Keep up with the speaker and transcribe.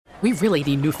We really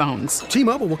need new phones.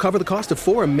 T-Mobile will cover the cost of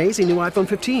 4 amazing new iPhone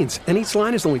 15s, and each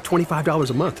line is only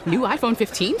 $25 a month. New iPhone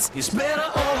 15s? It's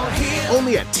better over here.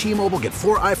 Only at T-Mobile, get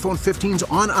 4 iPhone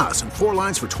 15s on us and 4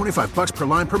 lines for $25 per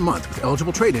line per month with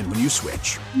eligible trade-in when you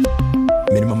switch.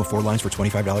 Minimum of 4 lines for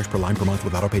 $25 per line per month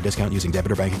with autopay discount using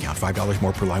debit or bank account. $5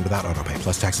 more per line without autopay,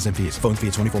 plus taxes and fees. Phone fee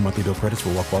at 24 monthly bill credits for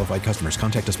well-qualified customers.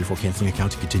 Contact us before canceling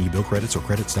account to continue bill credits or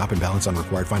credit stop and balance on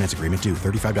required finance agreement due.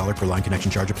 $35 per line connection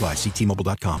charge applies. See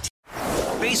T-Mobile.com.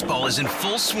 Baseball is in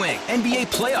full swing. NBA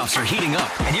playoffs are heating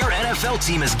up, and your NFL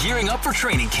team is gearing up for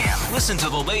training camp. Listen to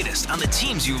the latest on the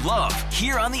teams you love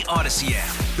here on the Odyssey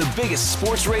app. The biggest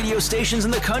sports radio stations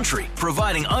in the country,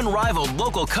 providing unrivaled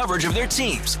local coverage of their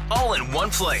teams, all in one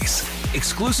place.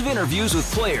 Exclusive interviews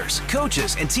with players,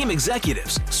 coaches, and team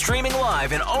executives, streaming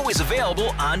live and always available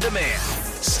on demand.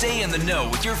 Stay in the know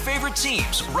with your favorite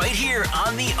teams right here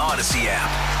on the Odyssey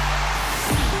app.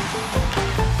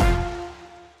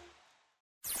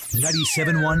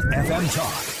 97.1 FM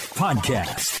Talk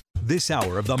Podcast. This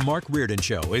hour of the Mark Reardon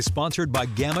Show is sponsored by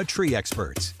Gamma Tree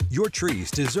Experts. Your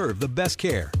trees deserve the best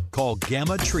care. Call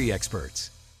Gamma Tree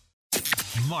Experts.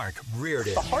 Mark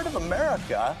Reardon. The heart of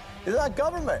America is not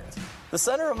government. The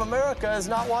center of America is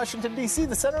not Washington, D.C.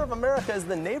 The center of America is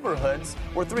the neighborhoods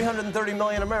where 330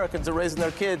 million Americans are raising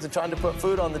their kids and trying to put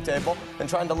food on the table and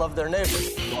trying to love their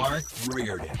neighbors. Mark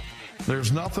Reardon.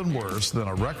 There's nothing worse than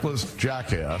a reckless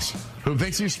jackass who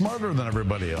thinks he's smarter than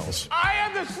everybody else. I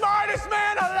am the smartest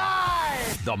man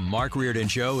alive! The Mark Reardon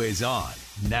Show is on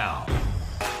now.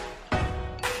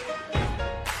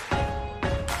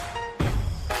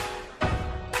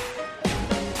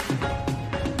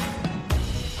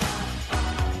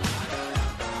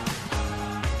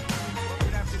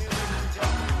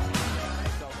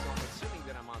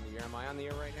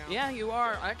 Yeah, you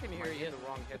are. I can hear you. The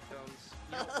wrong headphones.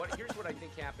 You know, here's what I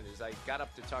think happened is I got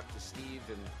up to talk to Steve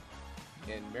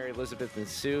and Mary Elizabeth and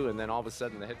Sue, and then all of a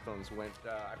sudden the headphones went.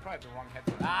 I probably have the wrong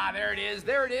headphones. Ah, there it is.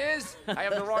 There it is. I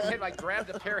have the wrong headphones. I grabbed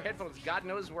a pair of headphones. God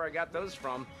knows where I got those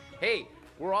from. Hey,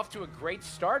 we're off to a great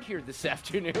start here this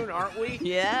afternoon, aren't we?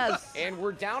 Yes. And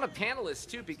we're down a panelist,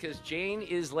 too, because Jane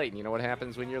is late. And you know what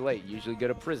happens when you're late? You usually go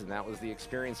to prison. That was the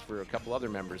experience for a couple other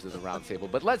members of the roundtable.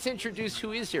 But let's introduce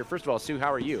who is here. First of all, Sue,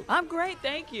 how are you? I'm great,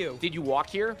 thank you. Did you walk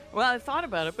here? Well, I thought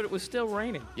about it, but it was still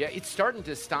raining. Yeah, it's starting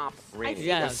to stop raining.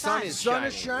 Yeah. The sun is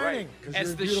shining. Right.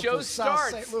 As the show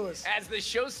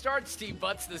starts, Steve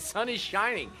Butts, the sun is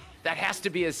shining. That has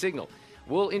to be a signal.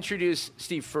 We'll introduce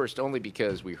Steve first, only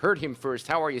because we heard him first.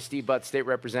 How are you, Steve Butts, state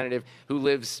representative, who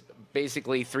lives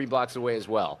basically 3 blocks away as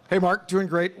well? Hey, Mark, doing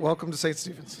great. Welcome to St.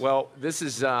 Stephen's. Well, this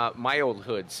is my old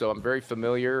hood, so I'm very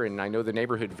familiar, and I know the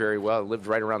neighborhood very well. I lived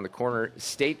right around the corner.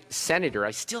 State senator,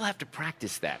 I still have to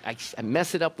practice that. I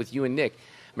mess it up with you and Nick.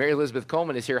 Mary Elizabeth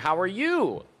Coleman is here. How are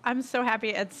you? I'm so happy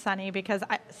it's sunny because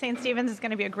St. Stephen's is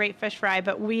going to be a great fish fry,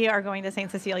 but we are going to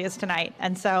St. Cecilia's tonight,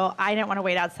 and so I didn't want to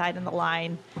wait outside in the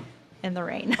line in the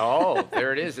rain. Oh,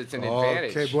 there it is. It's an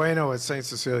advantage. Okay, bueno at St.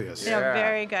 Cecilia's. Yeah,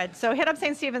 very good. So hit up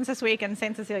St. Stephen's this week and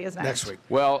St. Cecilia's next week.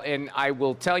 Well, and I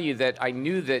will tell you that I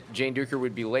knew that Jane Duker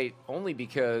would be late only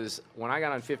because when I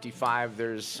got on 55,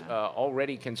 there's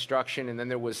already construction, and then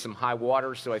there was some high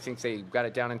water, so I think they got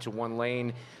it down into one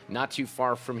lane, not too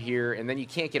far from here, and then you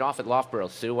can't get off at Loughborough.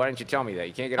 Sue, why didn't you tell me that?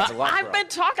 You can't get off at Loughborough. I've been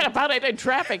talking about it in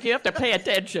traffic. You have to pay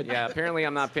attention. Yeah, apparently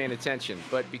I'm not paying attention,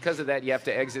 but because of that, you have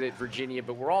to exit at Virginia,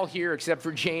 but we're all here except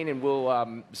for Jane, and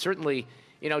we'll certainly,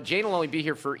 you know, Jane will only be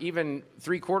here for even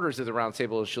 3/4 of the round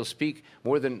table. She'll speak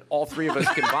more than all three of us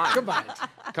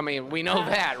combined. We know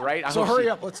that, right? So hurry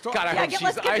up, let's talk. God, I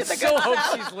so hope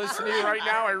she's listening right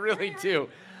now. I really do.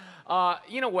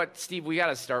 You know what, Steve? We got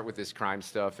to start with this crime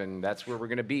stuff, and that's where we're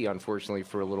going to be, unfortunately,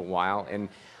 for a little while. And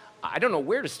I don't know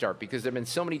where to start because there have been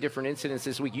so many different incidents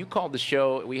this week. You called the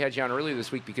show. We had you on earlier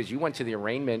this week because you went to the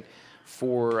arraignment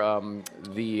for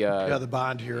the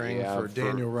bond hearing for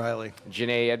Daniel Riley.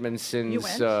 Janae Edmondson's. You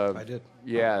went? I did.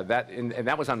 Yeah, and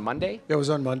that was on Monday? It was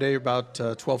on Monday about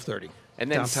 12:30. And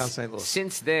then downtown St. Louis.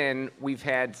 Since then, we've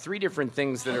had 3 different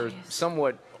things that are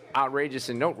somewhat outrageous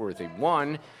and noteworthy.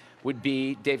 One would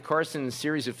be Dave Carson's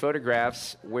series of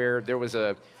photographs where there was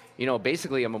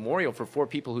basically a memorial for 4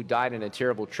 people who died in a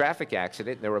terrible traffic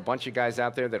accident. There were a bunch of guys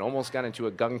out there that almost got into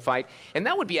a gunfight, and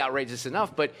that would be outrageous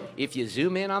enough, but if you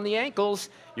zoom in on the ankles,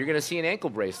 you're going to see an ankle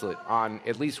bracelet on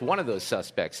at least one of those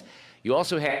suspects. You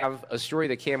also have a story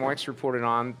that KMOX reported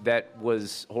on that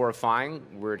was horrifying,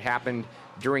 where it happened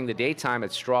during the daytime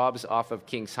at Straub's off of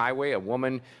Kings Highway. A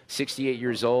woman, 68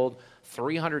 years old,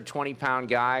 320-pound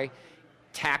guy,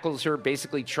 tackles her,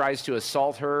 basically tries to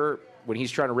assault her when he's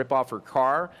trying to rip off her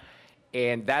car,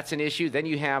 and that's an issue. Then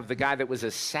you have the guy that was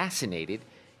assassinated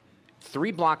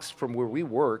 3 blocks from where we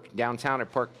work, downtown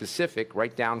at Park Pacific,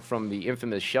 right down from the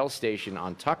infamous Shell station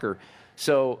on Tucker.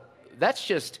 So that's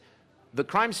just the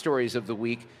crime stories of the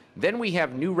week. Then we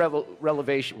have new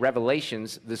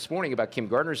revelations this morning about Kim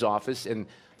Gardner's office and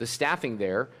the staffing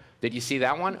there. Did you see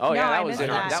that one? Oh, no, yeah,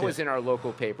 that was in our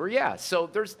local paper. Yeah, so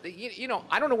there's,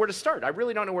 I don't know where to start. I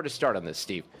really don't know where to start on this,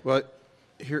 Steve. Well,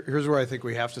 here's where I think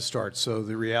we have to start. So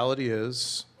the reality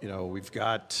is, we've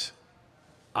got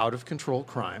out-of-control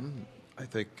crime. I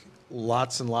think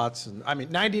lots and lots,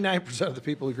 99% of the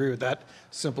people agree with that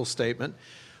simple statement.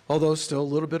 Although still a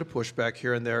little bit of pushback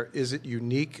here and there. Is it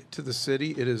unique to the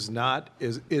city? It is not.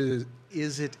 Is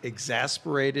it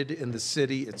exasperated in the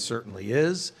city? It certainly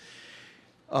is.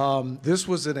 This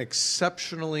was an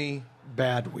exceptionally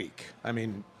bad week. I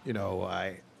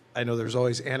know there's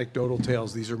always anecdotal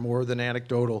tales. These are more than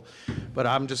anecdotal. But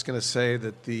I'm just going to say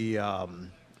that this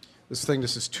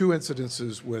is 2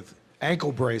 incidences with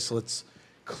ankle bracelets.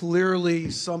 Clearly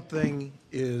something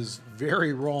is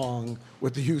very wrong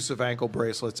with the use of ankle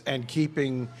bracelets and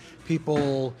keeping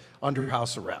people under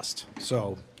house arrest.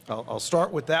 So I'll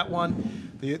start with that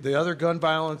one. The other gun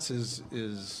violence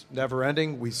is never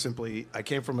ending. I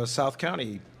came from a South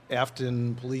County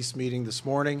Afton police meeting this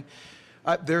morning.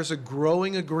 There's a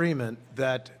growing agreement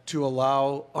that to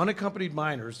allow unaccompanied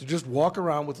minors to just walk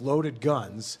around with loaded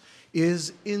guns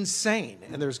is insane.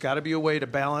 And there's got to be a way to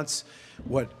balance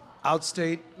what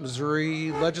outstate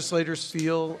Missouri legislators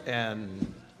feel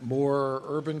and more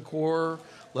urban core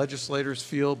legislators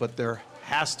feel, but there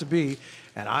has to be.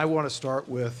 And I want to start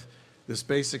with this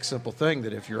basic, simple thing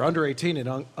that if you're under 18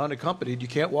 and unaccompanied, you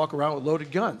can't walk around with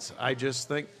loaded guns. I just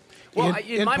think. Well,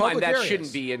 in my mind, that areas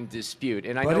shouldn't be in dispute.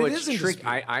 And I but know it it's is tricky.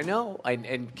 I know.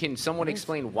 And can someone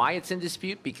explain why it's in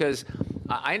dispute? Because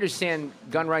I understand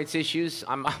gun rights issues.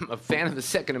 I'm a fan of the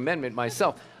Second Amendment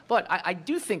myself. But I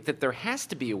do think that there has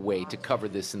to be a way to cover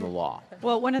this in the law.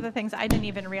 Well, one of the things I didn't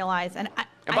even realize, and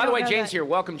by the way, Jane's here.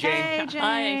 Welcome, Jane. Hey,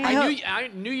 Jane. I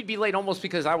knew you'd be late almost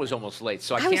because I was almost late.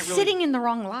 So I was sitting in the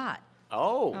wrong lot.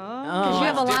 Oh. Because you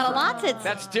have a lot of lots.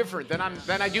 That's different. Then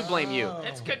I do blame you.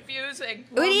 It's confusing.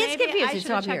 Well, it is confusing. I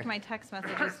should have checked my text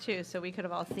messages too, so we could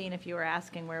have all seen if you were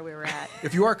asking where we were at.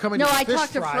 If you are coming to I fish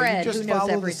talked to fry, Fred, you just who knows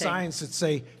follow everything. the signs that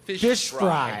say fish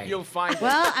fry. You'll find it.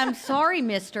 Well, I'm sorry,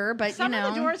 mister, but Some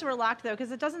of the doors were locked though,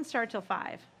 because it doesn't start till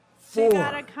 5. 4. So you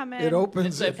gotta come in. It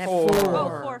opens at 4.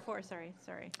 Oh, 4. Sorry.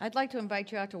 I'd like to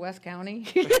invite you out to West County.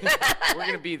 We're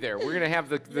going to be there. We're going to have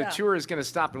the tour is going to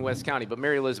stop in West County. But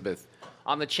Mary Elizabeth,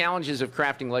 on the challenges of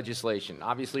crafting legislation,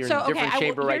 obviously you're in a different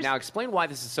chamber right now. Explain why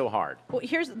this is so hard. Well,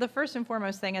 here's the first and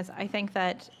foremost thing is I think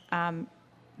that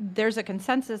there's a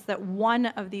consensus that one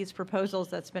of these proposals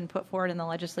that's been put forward in the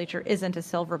legislature isn't a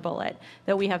silver bullet,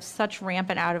 that we have such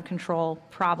rampant out of control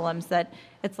problems that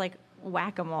it's like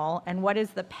whack-a-mole. And what does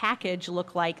the package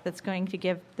look like that's going to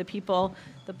give the people,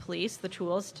 the police, the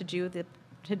tools to do the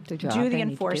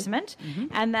enforcement?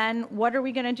 And then what are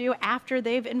we going to do after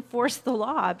they've enforced the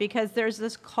law? Because there's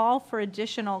this call for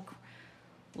additional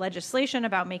legislation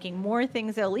about making more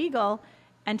things illegal.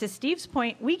 And to Steve's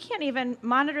point, we can't even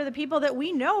monitor the people that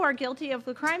we know are guilty of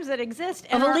the crimes that exist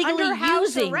and are under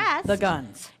house arrest. The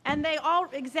guns. And they all,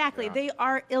 they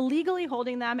are illegally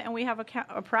holding them. And we have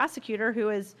a prosecutor who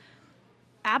is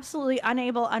absolutely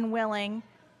unable, unwilling.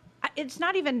 It's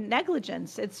not even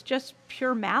negligence. It's just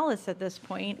pure malice at this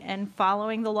point and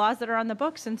following the laws that are on the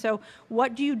books. And so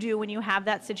what do you do when you have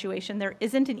that situation? There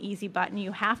isn't an easy button.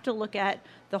 You have to look at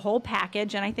the whole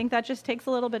package. And I think that just takes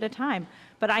a little bit of time.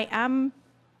 But I am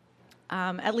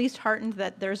at least heartened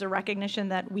that there's a recognition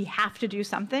that we have to do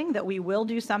something, that we will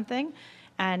do something.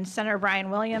 And Senator Brian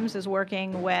Williams is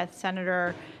working with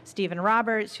Senator Stephen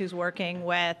Roberts, who's working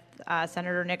with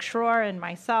Senator Nick Schroer and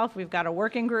myself. We've got a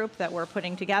working group that we're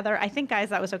putting together. I think, guys,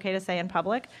 that was okay to say in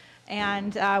public.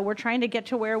 And we're trying to get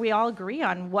to where we all agree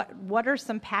on what are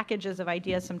some packages of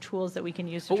ideas, some tools that we can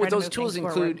use to try to move things forward. But would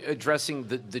those tools include addressing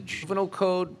the juvenile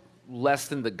code less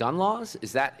than the gun laws?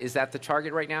 Is that the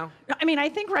target right now? I mean, I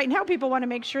think right now people want to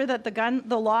make sure that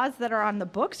the laws that are on the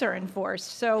books are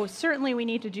enforced. So certainly we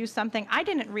need to do something. I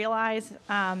didn't realize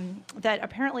that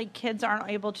apparently kids aren't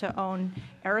able to own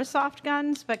airsoft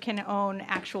guns, but can own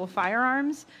actual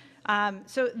firearms.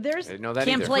 So there's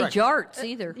can't play jarts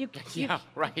either. Yeah,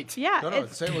 right. Yeah. No, in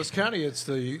St. Louis County,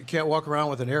 you can't walk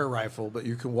around with an air rifle, but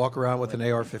you can walk around with an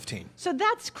AR-15. So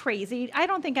that's crazy. I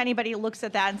don't think anybody looks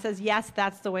at that and says, yes,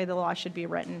 that's the way the law should be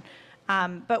written.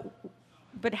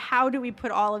 But how do we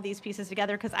put all of these pieces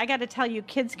together? Because I got to tell you,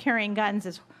 kids carrying guns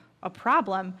is a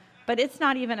problem. But it's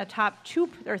not even a top 2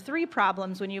 or 3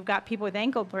 problems when you've got people with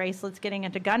ankle bracelets getting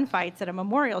into gunfights at a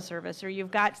memorial service, or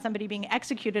you've got somebody being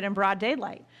executed in broad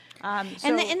daylight. And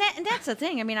that's the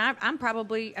thing. I mean,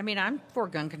 I'm for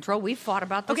gun control. We've fought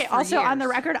about this for also years. on the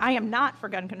record, I am not for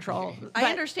gun control. I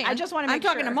understand. I just want to make I'm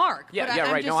talking sure. to Mark. Yeah, but yeah,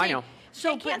 I'm right. just No, I saying- know.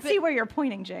 So I can't see where you're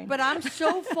pointing, Jane. But I'm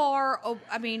so far.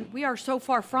 We are so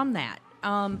far from that.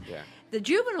 The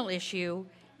juvenile issue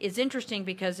is interesting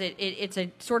because it's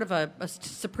a sort of a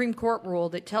Supreme Court rule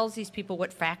that tells these people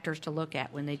what factors to look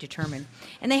at when they determine.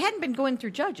 And they hadn't been going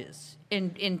through judges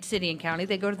in city and county.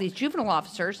 They go to these juvenile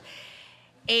officers,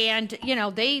 and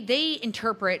they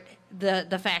interpret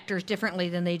the factors differently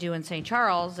than they do in St.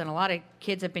 Charles, and a lot of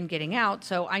kids have been getting out.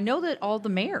 So I know that all the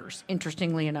mayors,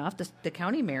 interestingly enough, the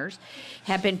county mayors,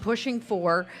 have been pushing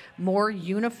for more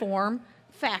uniform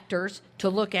factors to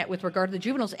look at with regard to the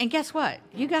juveniles. And guess what?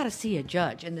 You got to see a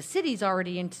judge, and the city's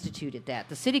already instituted that.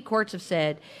 The city courts have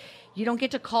said you don't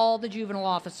get to call the juvenile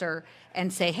officer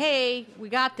and say, "Hey, we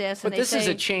got this." But And this they is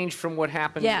say, a change from what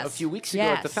happened Yes, a few weeks ago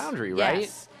at the yes, Foundry, right?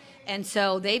 yes. And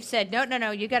so they've said,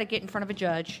 no, you got to get in front of a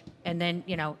judge. And then,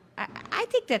 I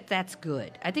think that's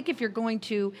good. I think if you're going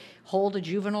to hold a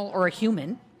juvenile or a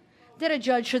human, that a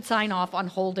judge should sign off on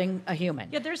holding a human.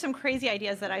 Yeah, there's some crazy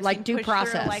ideas that I've Like seen due pushed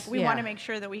process, through. Like we yeah. want to make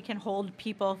sure that we can hold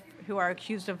people who are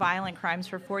accused of violent crimes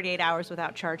for 48 hours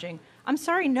without charging. I'm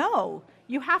sorry, no.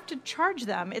 You have to charge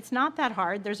them. It's not that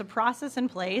hard. There's a process in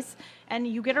place, and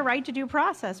you get a right to due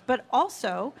process. But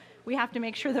also, we have to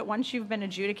make sure that once you've been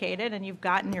adjudicated and you've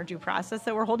gotten your due process,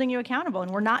 that we're holding you accountable,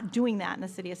 and we're not doing that in the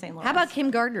city of St. Louis. How about Kim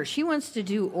Gardner? She wants to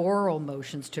do oral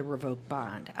motions to revoke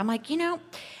bond. I'm like,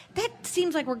 that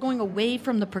seems like we're going away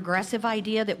from the progressive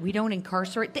idea that we don't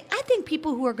incarcerate. I think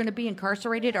people who are going to be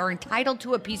incarcerated are entitled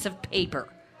to a piece of paper.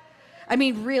 I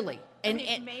mean, really. And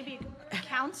maybe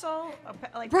council,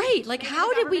 right? Like,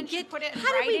 how did we government should get? put it in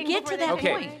How did we writing get before to they that do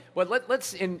it. point? Well,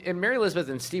 let's. And Mary Elizabeth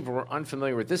and Steve were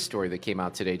unfamiliar with this story that came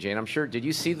out today, Jane. I'm sure. Did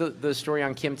you see the story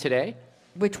on Kim today?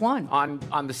 Which one?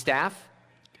 On the staff.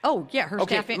 Oh yeah, her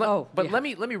staff. But let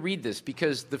me read this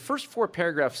because the first 4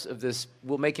 paragraphs of this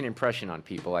will make an impression on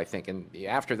people, I think, and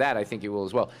after that, I think it will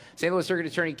as well. St. Louis Circuit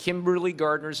Attorney Kimberly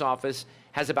Gardner's office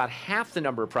has about half the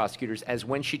number of prosecutors as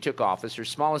when she took office. Her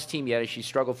smallest team yet, as she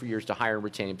struggled for years to hire and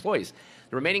retain employees.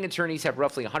 The remaining attorneys have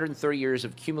roughly 130 years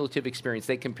of cumulative experience.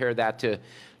 They compare that to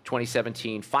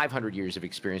 2017, 500 years of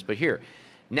experience. But here.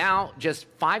 Now, just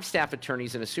 5 staff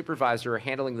attorneys and a supervisor are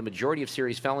handling the majority of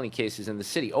serious felony cases in the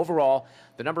city. Overall,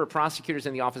 the number of prosecutors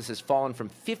in the office has fallen from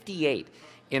 58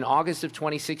 in August of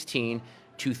 2016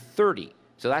 to 30.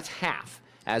 So that's half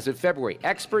as of February.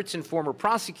 Experts and former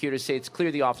prosecutors say it's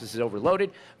clear the office is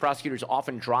overloaded. Prosecutors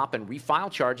often drop and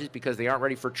refile charges because they aren't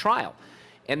ready for trial.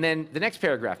 And then the next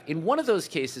paragraph. In one of those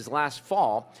cases last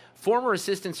fall, former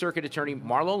Assistant Circuit Attorney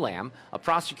Marlo Lamb, a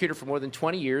prosecutor for more than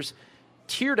 20 years,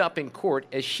 teared up in court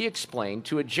as she explained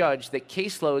to a judge that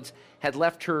caseloads had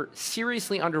left her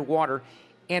seriously underwater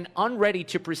and unready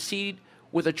to proceed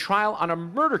with a trial on a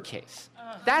murder case.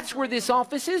 That's where this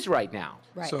office is right now.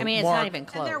 Right. So, it's not even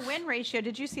close. And their win ratio,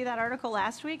 did you see that article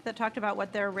last week that talked about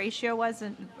what their ratio was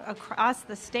across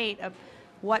the state of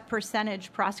what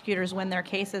percentage prosecutors win their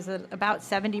cases at about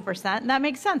 70%? And that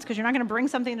makes sense because you're not going to bring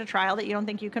something to trial that you don't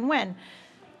think you can win.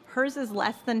 Hers is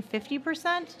less than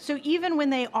 50%. So even when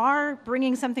they are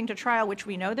bringing something to trial, which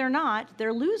we know they're not,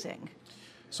 they're losing.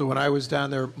 So when I was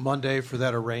down there Monday for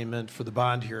that arraignment for the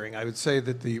bond hearing, I would say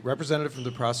that the representative from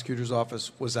the prosecutor's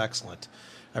office was excellent.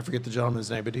 I forget the gentleman's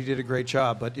name, but he did a great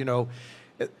job. But,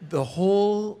 the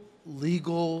whole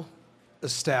legal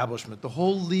establishment, the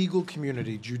whole legal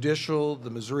community, judicial, the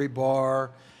Missouri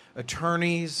Bar,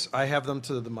 attorneys, I have them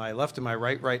to my left and my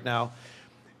right now,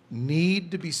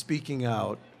 need to be speaking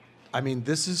out. I mean,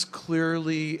 this is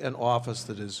clearly an office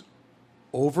that is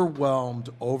overwhelmed,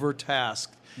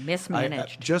 overtasked.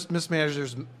 Mismanaged. Just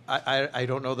mismanaged. I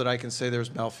don't know that I can say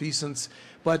there's malfeasance,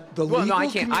 but the well, legal... no, I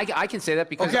can't. I can say that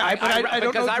because okay, I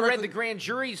don't know I read directly. the grand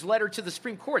jury's letter to the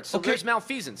Supreme Court, so there's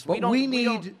malfeasance. But we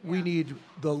need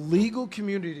the legal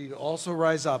community to also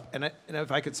rise up. And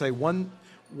if I could say one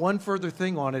further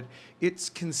thing on it, it's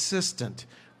consistent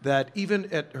that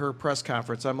even at her press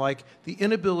conference, I'm like, the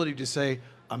inability to say,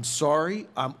 I'm sorry,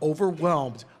 I'm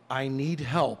overwhelmed, I need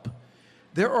help.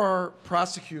 There are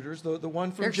prosecutors, the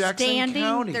one from Jackson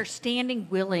County. They're standing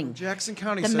willing. Jackson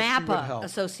County the said she would MAPA help.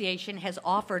 Association has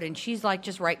offered, and she's like,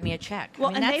 just write me a check.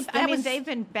 Well, I mean, they've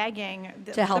been begging.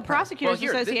 to help the Prosecutors her.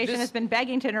 Well, here, Association has been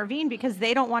begging to intervene because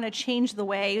they don't want to change the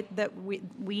way that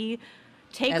we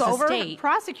take As a over state.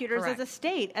 prosecutors Correct. as a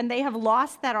state. And they have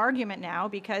lost that argument now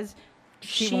because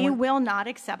she will not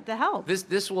accept the help.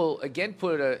 This will, again,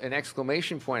 put an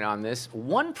exclamation point on this.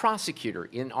 One prosecutor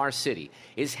in our city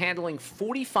is handling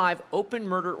 45 open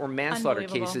murder or manslaughter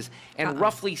cases and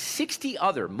roughly 60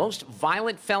 other most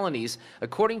violent felonies,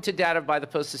 according to data by the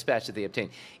Post-Dispatch that they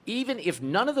obtained. Even if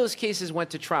none of those cases went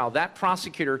to trial, that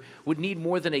prosecutor would need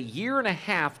more than a year and a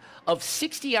half of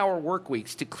 60-hour work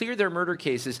weeks to clear their murder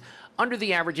cases under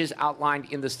the averages outlined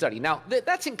in the study. Now,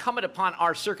 that's incumbent upon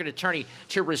our circuit attorney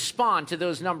to respond to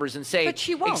those numbers and say,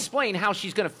 explain how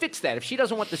she's going to fix that if she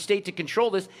doesn't want the state to control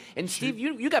this. And Steve,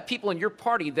 you got people in your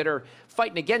party that are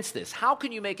fighting against this. How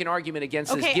can you make an argument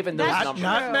against this given those numbers?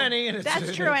 Not many. And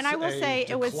that's true. And I will say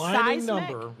it was seismic.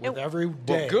 Number with every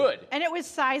day. Well, good. And it was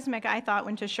seismic, I thought,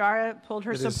 when Tashara pulled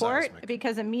her support,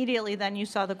 because immediately then you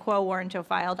saw the quo warranto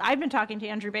filed. I've been talking to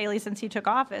Andrew Bailey since he took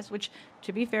office, which,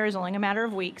 to be fair, is only a matter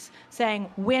of weeks,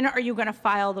 saying, when are you going to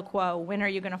file the quo? When are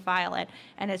you going to file it?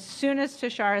 And as soon as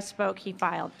Tashara spoke, he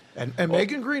filed. And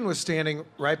Megan Green was standing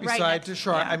right beside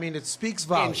Tashara. Yeah. I mean, it speaks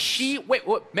volumes.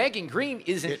 And Megan Green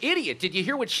is an idiot. Did you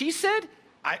hear what she said?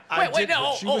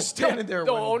 She was standing there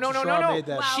when Tashara made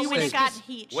that Well, statement. when it got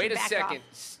heat, Wait a second.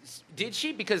 Did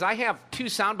she? Because I have two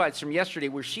sound bites from yesterday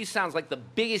where she sounds like the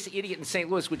biggest idiot in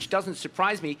St. Louis, which doesn't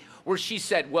surprise me, where she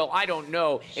said, well, I don't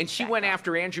know, and she went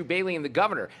after Andrew Bailey and the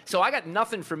governor. So I got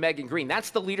nothing from Megan Green.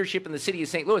 That's the leadership in the city of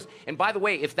St. Louis. And by the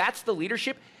way, if that's the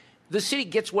leadership, the city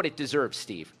gets what it deserves,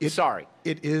 Steve. Sorry.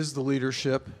 It is the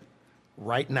leadership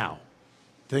right now.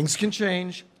 Things can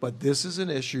change, but this is an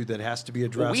issue that has to be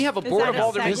addressed. Well, we have a board of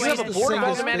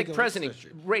aldermanic president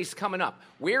race coming up.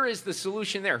 Where is the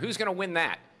solution there? Who's going to win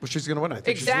that? Well, she's going to win. I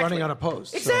think she's running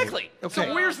unopposed. Exactly.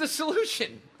 So where's the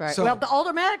solution? Right. Well, the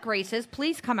aldermanic races,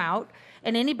 please come out,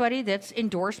 and anybody that's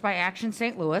endorsed by Action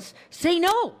St. Louis, say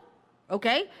no.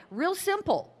 Okay? Real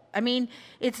simple. I mean,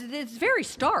 it's very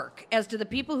stark as to the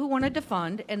people who want to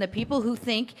defund and the people who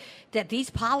think that these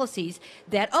policies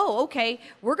that,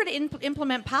 we're going to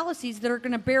implement policies that are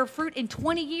going to bear fruit in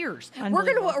 20 years. We're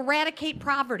going to eradicate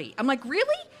poverty. I'm like,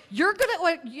 really? You're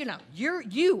going to,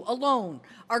 you alone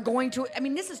are going to, I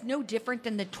mean, this is no different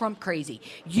than the Trump crazy.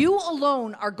 You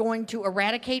alone are going to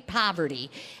eradicate poverty.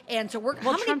 And so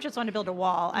Trump just wanted to build a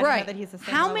wall. I don't know that he's the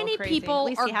same How many crazy. people At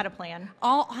least he had a plan.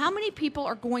 How many people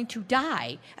are going to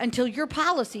die until your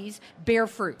policies bear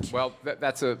fruit? Well,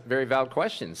 that's a very valid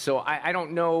question. So I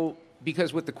don't know,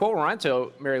 because with the quo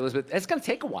warranto, Mary Elizabeth, it's going to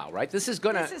take a while, right? This is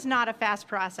not a fast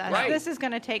process. Right. This is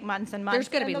going to take months and months. There's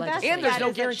going to be legislation. And there's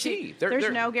no guarantee.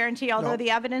 There's no guarantee, although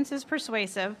the evidence is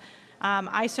persuasive.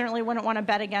 I certainly wouldn't want to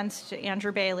bet against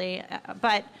Andrew Bailey,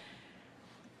 but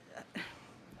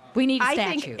we need a statute. I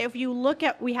think if you look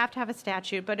at, we have to have a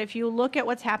statute, but if you look at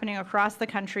what's happening across the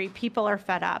country, people are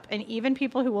fed up. And even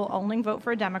people who will only vote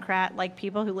for a Democrat, like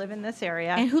people who live in this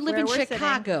area. And who live in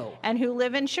Chicago. And who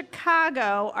live in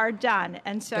Chicago are done.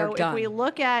 And so if we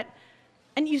look at,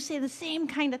 and you say the same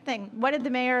kind of thing. What did the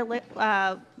mayor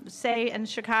say in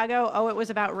Chicago? Oh, it was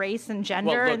about race and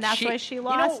gender, and that's why she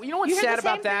lost. You know what's sad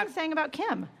about that? Thing saying about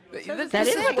Kim. That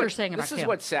is what you're saying about Kim. This is Kim.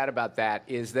 what's sad about that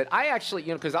is that I actually,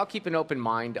 because I'll keep an open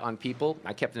mind on people.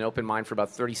 I kept an open mind for about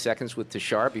 30 seconds with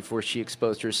Tashara before she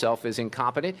exposed herself as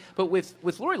incompetent. But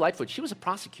with Lori Lightfoot, she was a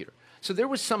prosecutor. So there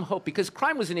was some hope, because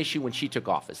crime was an issue when she took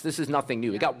office. This is nothing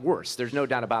new. It got worse. There's no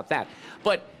doubt about that.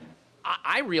 But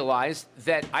I realized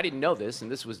that, I didn't know this, and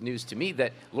this was news to me,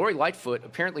 that Lori Lightfoot,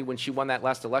 apparently when she won that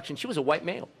last election, she was a white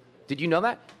male. Did you know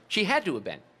that? She had to have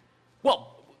been.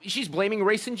 Well, she's blaming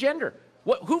race and gender.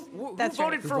 Who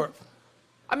voted for?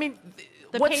 I mean,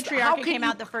 the patriarchy came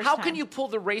out the first time. How can you pull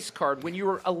the race card when you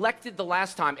were elected the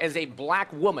last time as a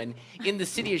black woman in the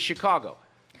city of Chicago?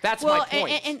 That's my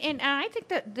point. And I think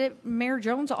that Mayor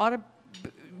Jones ought to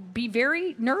be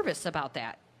very nervous about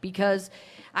that, because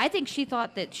I think she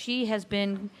thought that she has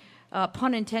been,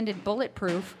 pun intended,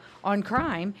 bulletproof on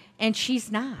crime, and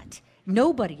she's not.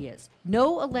 Nobody is.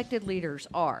 No elected leaders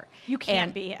are. You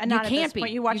can't be. And not at this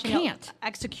point. You watch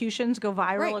executions go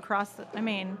viral across the,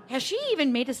 Has she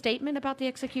even made a statement about the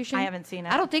execution? I haven't seen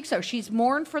it. I don't think so. She's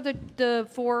mourned for the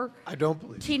four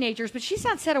teenagers, but she's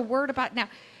not said a word about now.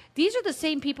 These are the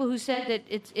same people who said that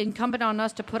it's incumbent on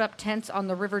us to put up tents on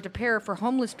the River des Peres for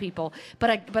homeless people.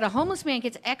 But a homeless man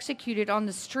gets executed on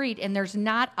the street, and there's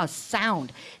not a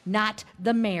sound. Not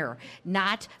the mayor,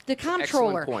 not the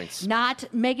comptroller, not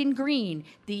Megan Green,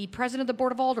 the president of the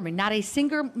Board of Aldermen, not a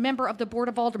single member of the Board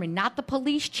of Aldermen, not the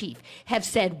police chief have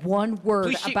said one word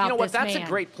about this man. You know what? That's a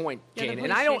great point, Jane,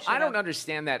 and I don't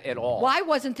understand that at all. Why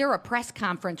wasn't there a press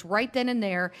conference right then and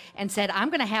there and said, I'm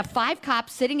going to have 5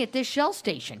 cops sitting at this Shell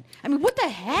station? I mean, what the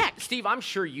heck? Steve, I'm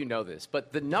sure you know this,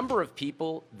 but the number of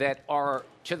people that are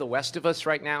to the west of us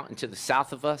right now and to the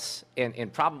south of us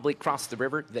and probably across the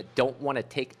river that don't want to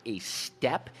take a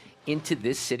step into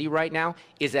this city right now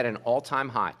is at an all-time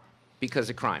high because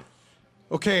of crime.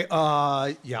 Okay,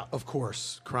 yeah, of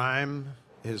course. Crime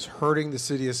is hurting the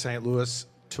city of St. Louis.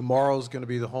 Tomorrow's going to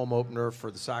be the home opener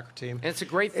for the soccer team. And it's a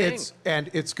great thing.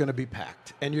 It's going to be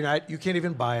packed. And you can't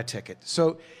even buy a ticket.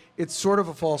 So it's sort of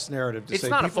a false narrative to it's say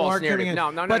not people a false aren't coming in.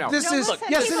 narrative. No. But this is,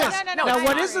 yes, it is. No, now,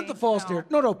 what isn't the false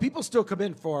narrative? No, people still come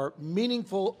in for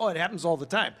meaningful, it happens all the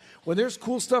time. When there's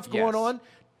cool stuff going on,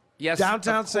 yes,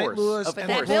 downtown St. Louis. But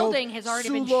that building has already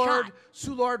been shot.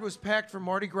 Soulard was packed for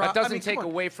Mardi Gras. That doesn't take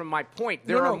away from my point.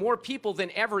 There are more people than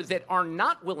ever that are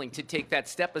not willing to take that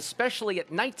step, especially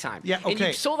at nighttime. Yeah, okay. And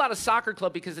you've sold out a soccer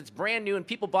club because it's brand new and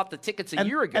people bought the tickets a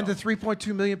year ago. And the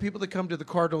 3.2 million people that come to the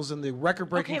Cardinals and the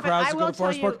record-breaking Okay, but crowds I that go will to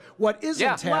Forest tell Park. What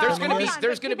isn't happening?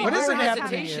 There's going to be what more isn't happening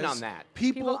hesitation is on that.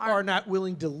 People are not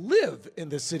willing to live in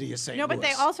the city of St. No, Louis. but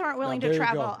they also aren't willing Now, to there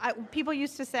you travel. go. People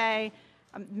used to say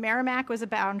Merrimack was a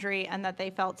boundary and that they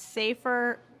felt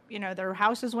safer. Their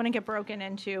houses wouldn't get broken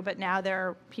into, but now there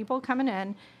are people coming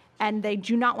in, and they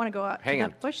do not want to go out to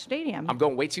the Busch Stadium. I'm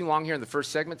going way too long here in the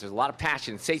first segment. There's a lot of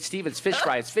passion. St. Stephen's Fish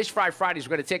Fry. It's Fish Fry Fridays.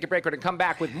 We're going to take a break. We're going to come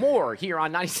back with more here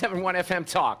on 97.1 FM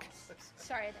Talk.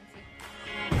 Sorry, I didn't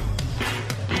see.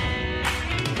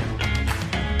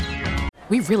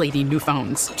 We really need new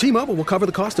phones. T-Mobile will cover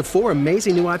the cost of 4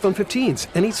 amazing new iPhone 15s,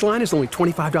 and each line is only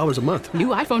 $25 a month. New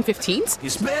iPhone 15s?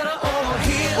 It's better over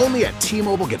here. Only at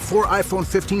T-Mobile, get 4 iPhone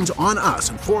 15s on us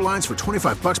and 4 lines for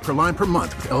 $25 per line per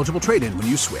month with eligible trade-in when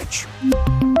you switch.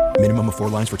 Minimum of 4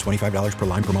 lines for $25 per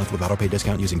line per month with autopay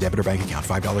discount using debit or bank account.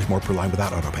 $5 more per line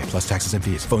without autopay, plus taxes and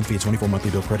fees. Phone fee at 24 monthly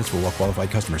bill credits for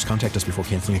well-qualified customers. Contact us before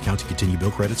canceling account to continue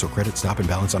bill credits or credit stop and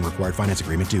balance on required finance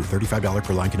agreement due. $35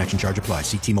 per line connection charge applies.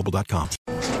 See T-Mobile.com.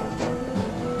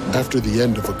 After the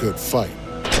end of a good fight,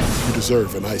 you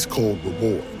deserve an ice-cold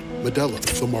reward.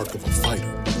 Modelo is the mark of a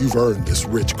fighter. You've earned this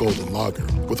rich golden lager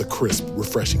with a crisp,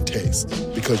 refreshing taste.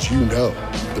 Because you know,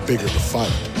 the bigger the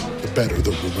fight, the better the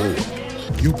reward.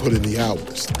 You put in the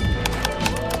hours,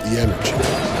 the energy,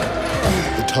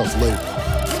 the tough labor.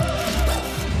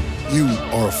 You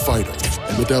are a fighter,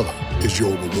 and Modelo is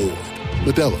your reward.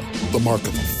 Modelo, the mark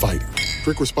of a fighter.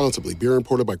 Drink responsibly. Beer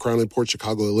imported by Crown Imports,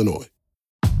 Chicago, Illinois.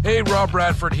 Hey, Rob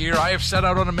Bradford here. I have set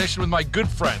out on a mission with my good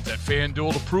friends at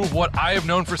FanDuel to prove what I have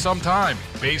known for some time.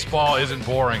 Baseball isn't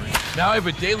boring. Now I have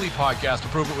a daily podcast to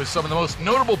prove it with some of the most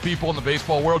notable people in the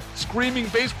baseball world, screaming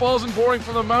baseball isn't boring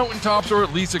from the mountaintops, or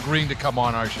at least agreeing to come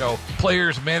on our show.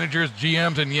 Players, managers,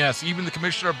 GMs, and yes, even the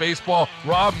commissioner of baseball,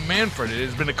 Rob Manfred. It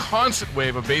has been a constant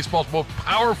wave of baseball's most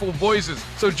powerful voices.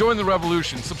 So join the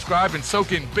revolution. Subscribe and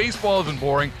soak in Baseball Isn't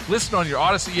Boring. Listen on your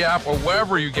Odyssey app or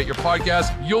wherever you get your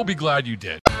podcast. You'll be glad you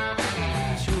did.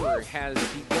 Tour has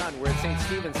begun. We're at St.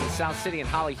 Stephen's in South City and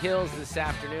Holly Hills this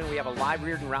afternoon. We have a live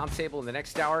Reardon Roundtable in the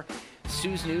next hour.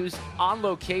 Sue's News on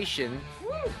location.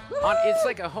 It's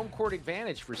like a home court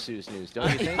advantage for Sue's News,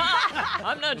 don't you think?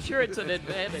 I'm not sure it's an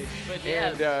advantage, but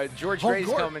yeah. And George Gray's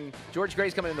coming. George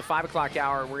Gray's coming in the 5 o'clock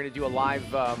hour, and we're going to do a live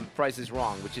Price is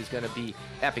Wrong, which is going to be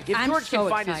epic. If George can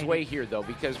find his way here, though,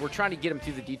 because we're trying to get him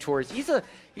through the detours. He's a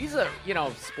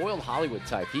spoiled Hollywood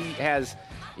type. He has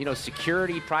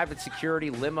security, private security,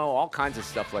 limo, all kinds of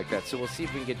stuff like that. So we'll see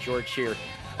if we can get George here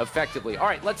effectively. All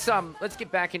right, let's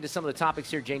get back into some of the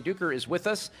topics here. Jane Duker is with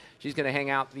us. She's going to hang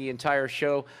out the entire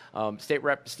show. State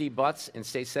Rep Steve Butts and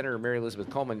State Senator Mary Elizabeth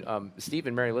Coleman. Steve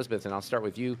and Mary Elizabeth, and I'll start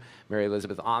with you, Mary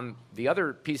Elizabeth, on the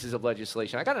other pieces of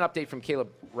legislation. I got an update from Caleb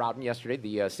Rowden yesterday,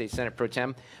 the State Senate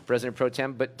President Pro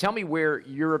Tem. But tell me where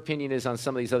your opinion is on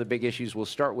some of these other big issues. We'll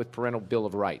start with Parental Bill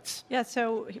of Rights. Yeah,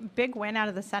 so big win out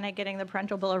of the Senate getting the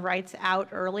Parental Bill of Rights out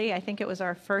early. I think it was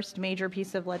our first major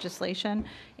piece of legislation.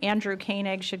 Andrew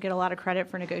Koenig should get a lot of credit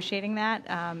for negotiating that.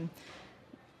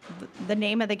 The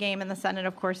name of the game in the Senate,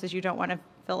 of course, is you don't want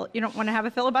to have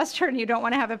a filibuster, and you don't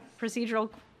want to have a procedural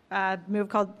move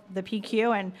called the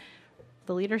PQ. And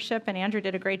the leadership and Andrew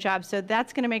did a great job. So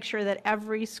that's going to make sure that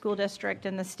every school district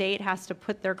in the state has to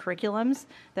put their curriculums,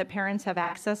 that parents have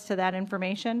access to that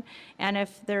information. And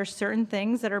if there's certain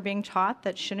things that are being taught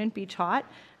that shouldn't be taught,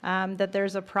 that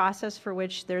there's a process for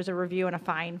which there's a review and a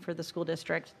fine for the school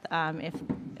district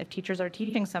if teachers are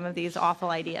teaching some of these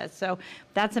awful ideas. So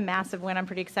that's a massive win. I'm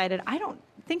pretty excited. I don't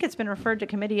think it's been referred to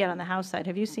committee yet on the House side.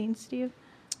 Have you seen, Steve?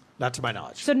 Not to my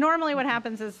knowledge. So normally what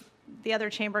happens is the other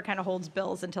chamber kind of holds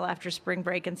bills until after spring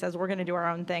break and says, we're going to do our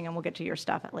own thing and we'll get to your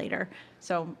stuff later.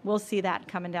 So we'll see that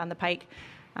coming down the pike.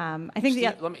 I think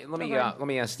Steve, let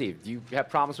me ask Steve, do you have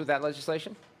problems with that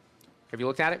legislation? Have you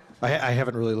looked at it? I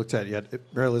haven't really looked at it yet.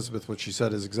 Mary Elizabeth, what she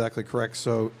said is exactly correct.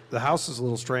 So the House is a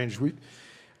little strange.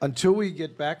 until we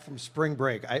get back from spring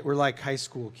break, we're like high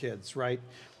school kids, right?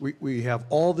 We have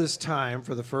all this time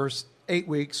for the first 8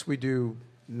 weeks. We do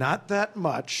not that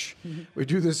much. We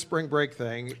do this spring break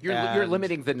thing. You're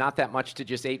limiting the not that much to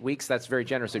just 8 weeks. That's very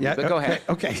generous of you, but go ahead.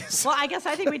 Okay. Well, I guess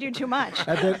I think we do too much.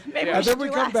 And then we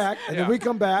come back, then we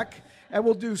come back, and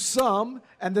we'll do some,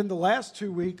 and then the last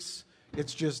 2 weeks,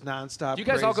 it's just nonstop. Do you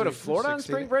guys all go to Florida on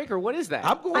spring break, or what is that?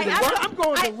 I'm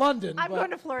going to London. I'm going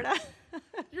to Florida.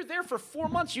 You're there for 4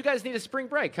 months. You guys need a spring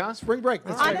break, huh? Spring break.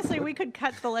 That's Honestly, right. we could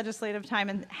cut the legislative time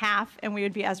in half, and we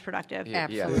would be as productive.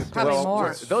 Absolutely. Probably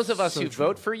more. Those of us who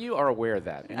vote for you are aware of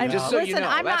that. Just so you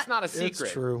know, that's not a secret.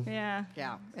 It's true. Yeah.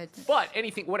 But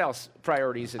anything, what else?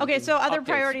 Priorities? Okay, so other updates?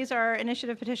 priorities are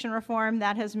initiative petition reform.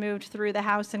 That has moved through the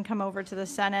House and come over to the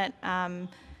Senate.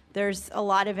 There's a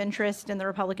lot of interest in the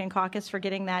Republican caucus for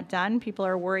getting that done. People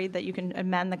are worried that you can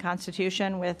amend the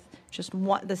Constitution with just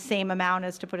the same amount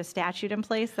as to put a statute in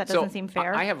place. That doesn't seem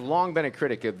fair. I have long been a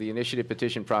critic of the initiative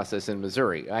petition process in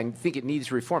Missouri. I think it needs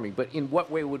reforming, but in what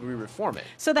way would we reform it?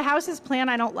 So the House's plan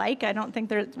I don't like. I don't think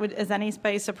there is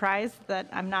anybody surprised that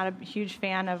I'm not a huge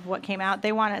fan of what came out.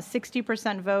 They want a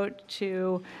 60% vote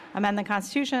to amend the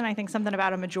Constitution. I think something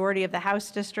about a majority of the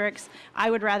House districts.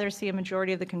 I would rather see a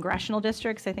majority of the congressional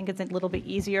districts. I think it's a little bit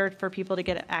easier for people to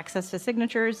get access to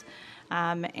signatures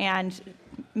and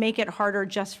make it harder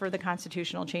just for the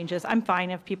constitutional changes. I'm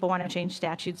fine if people want to change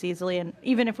statutes easily, and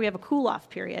even if we have a cool-off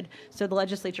period so the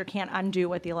legislature can't undo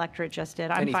what the electorate just did.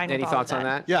 I'm fine with all of that. Any thoughts on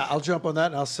that? Yeah, I'll jump on that,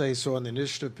 and I'll say, so on the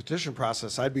initiative petition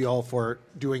process, I'd be all for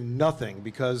doing nothing,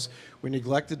 because we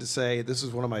neglected to say this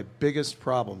is one of my biggest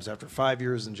problems. After 5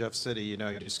 years in Jeff City, you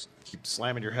just keep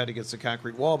slamming your head against a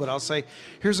concrete wall. But I'll say,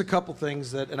 here's a couple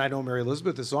things that, and I know Mary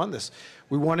Elizabeth is on this.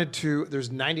 We wanted to, there's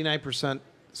 99%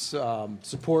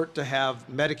 support to have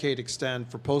Medicaid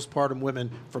extend for postpartum women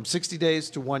from 60 days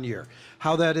to 1 year.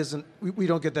 How that isn't, we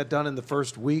don't get that done in the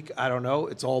first week, I don't know.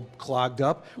 It's all clogged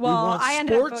up. Well, we want I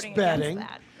ended up voting betting. against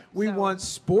that. We want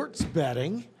sports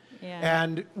betting. Yeah.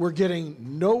 And we're getting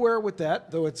nowhere with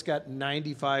that, though it's got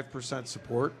 95%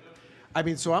 support. I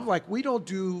mean, so I'm like, we don't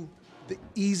do the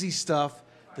easy stuff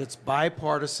that's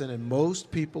bipartisan and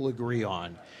most people agree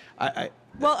on. But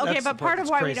part of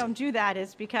why we don't do that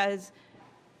is because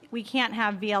we can't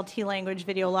have VLT language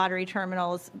video lottery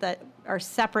terminals that are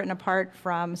separate and apart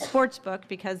from sportsbook,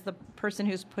 because the person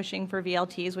who's pushing for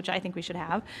VLTs, which I think we should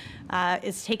have,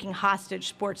 is taking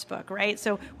hostage sportsbook, right?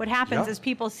 So what happens is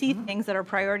people see things that are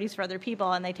priorities for other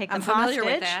people, and they take them hostage. I'm familiar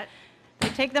with that. They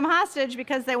take them hostage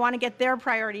because they want to get their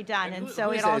priority done, and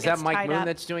so it all gets tied up. Is that Mike Moon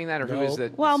that's doing that, or who is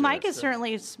that? Well, Mike is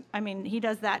certainly, he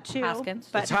does that too. Hoskins.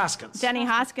 But it's Hoskins. Denny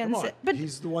Hoskins. But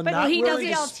he's the one but not he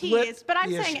willing does to VLTs. split But I'm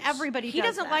the saying issues. everybody He does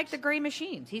doesn't that. like the gray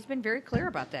machines. He's been very clear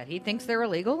about that. He thinks they're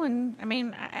illegal, and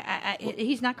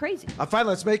he's not crazy. Fine,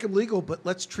 let's make them legal, but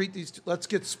let's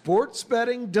get sports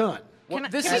betting done. Can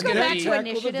this I is go gonna back be- to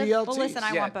initiative? Well, listen,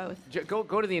 I want both.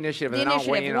 Go to the initiative, The and then I'll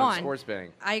initiative weigh in on one, sports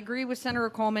betting. I agree with Senator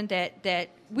Coleman that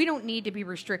we don't need to be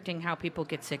restricting how people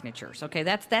get signatures. Okay,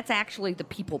 that's actually the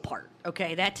people part.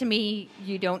 Okay, that to me,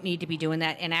 you don't need to be doing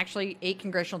that. And actually, 8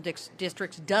 congressional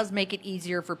districts does make it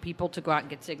easier for people to go out and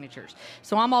get signatures.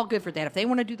 So I'm all good for that. If they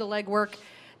want to do the legwork,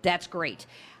 that's great.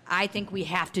 I think we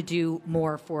have to do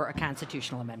more for a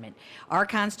constitutional amendment. Our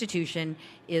Constitution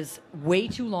is way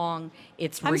too long.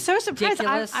 It's I'm so surprised.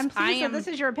 ridiculous. I'm pleased that this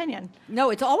is your opinion. No,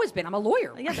 it's always been. I'm a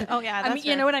lawyer. Yes. Oh, yeah. I That's mean,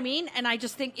 you know what I mean? And I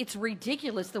just think it's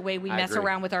ridiculous the way we I mess agree.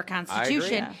 around with our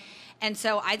Constitution. Yeah. And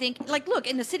so I think, look,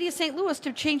 in the city of St. Louis,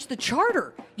 to change the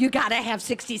charter, you got to have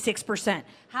 66%.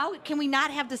 How can we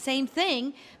not have the same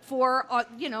thing for,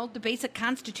 the basic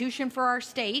constitution for our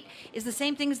state is the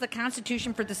same thing as the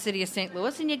constitution for the city of St.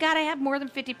 Louis, and you got to have more than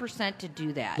 50% to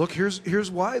do that. Look,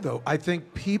 here's why, though. I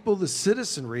think people, the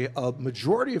citizenry, a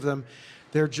majority of them,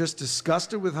 they're just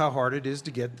disgusted with how hard it is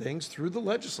to get things through the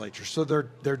legislature. So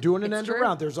they're doing an It's end true.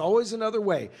 around. There's always another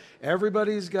way.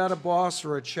 Everybody's got a boss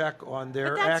or a check on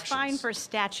their But that's actions. fine for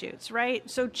statutes, right?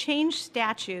 So change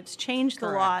statutes, change the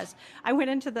Correct. laws. I went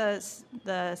into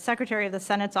the Secretary of the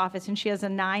Senate's office, and she has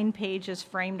 9 pages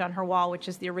framed on her wall, which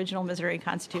is the original Missouri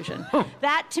Constitution.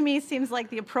 That, to me, seems like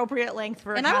the appropriate length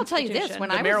for And a I will tell you Constitution. this, when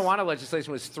The I was... marijuana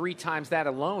legislation was 3 times that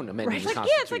alone amending It's the like,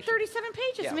 Constitution. it's like 37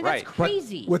 pages. Yeah, I mean, right. that's But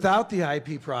crazy. without the IP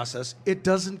process, it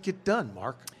doesn't get done,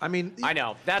 Mark. I mean, I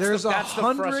know. That's there's the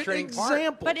 100 frustrating part.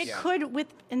 examples. But it could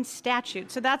in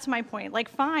statute. So that's my point. Like,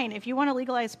 fine, if you want to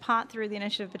legalize pot through the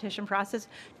initiative petition process,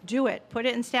 do it. Put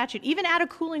it in statute. Even add a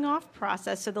cooling off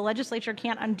process so the legislature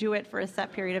can't undo it for a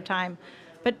set period of time.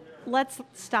 But let's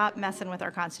stop messing with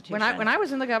our Constitution. When I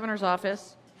was in the governor's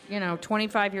office,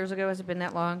 25 years ago, has it been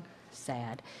that long?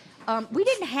 Sad. We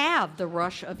didn't have the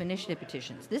rush of initiative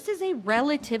petitions. This is a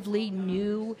relatively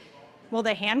new. Well,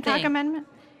 the Hancock Amendment,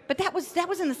 but that was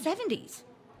in the 70s.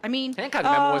 I mean, Hancock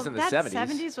Amendment was in the that 70s.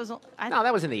 70s was. No,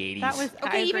 that was in the 80s. That was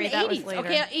okay. Even 80s. Was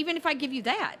okay, even if I give you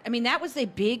that, I mean, that was a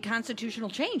big constitutional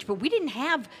change. But we didn't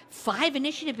have 5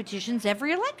 initiative petitions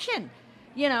every election.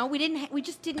 You know, we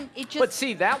just didn't. It just. But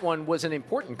see, that one was an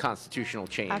important constitutional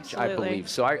change, Absolutely. I believe.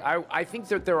 So I think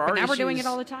that there are. But now issues. we're doing it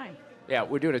all the time. Yeah,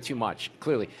 we're doing it too much,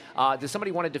 clearly. Does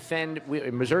somebody want to defend?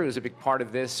 Missouri was a big part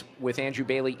of this with Andrew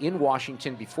Bailey in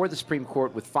Washington before the Supreme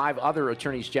Court with 5 other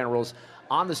attorneys generals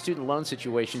on the student loan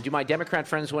situation. Do my Democrat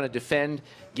friends want to defend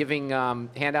giving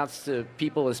handouts to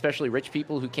people, especially rich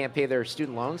people who can't pay their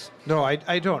student loans? No, I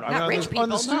don't. Not rich people,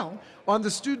 no. On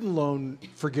the student loan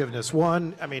forgiveness,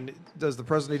 one, I mean, does the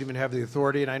president even have the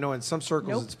authority? And I know in some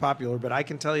circles it's popular, but I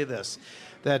can tell you this,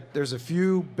 that there's a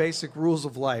few basic rules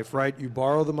of life, right? You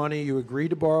borrow the money, you agree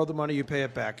to borrow the money, you pay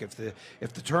it back. If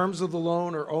the terms of the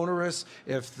loan are onerous,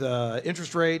 if the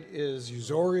interest rate is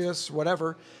usurious,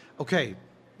 whatever, okay,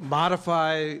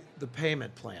 modify the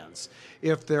payment plans.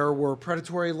 If there were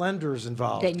predatory lenders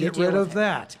involved, get rid of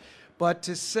that. But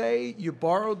to say you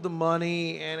borrowed the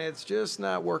money and it's just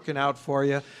not working out for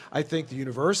you, I think the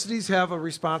universities have a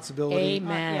responsibility.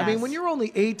 Amen. I mean, when you're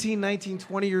only 18, 19,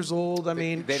 20 years old, I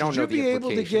mean, they don't should know you the be able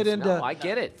to get implications. into No, I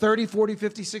get it. $30, $40,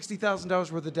 $50,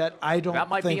 $60,000 worth of debt? I don't think so. That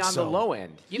might be on the low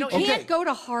end. You can't go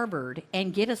to Harvard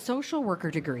and get a social worker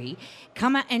degree,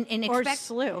 come out and Or expect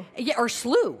SLU. Yeah, or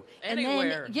SLU.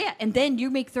 Anywhere. And then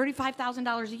you make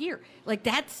 $35,000 a year. Like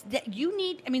you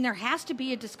need. I mean, there has to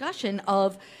be a discussion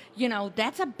of,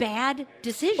 that's a bad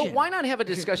decision. But why not have a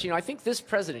discussion? I think this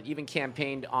president even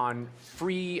campaigned on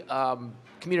free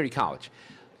community college.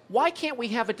 Why can't we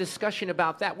have a discussion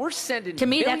about that? We're sending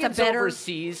billions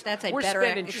overseas. We're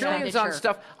spending trillions on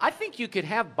stuff. I think you could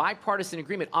have bipartisan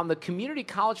agreement on the community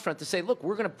college front to say, look,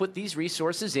 we're going to put these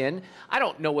resources in. I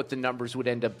don't know what the numbers would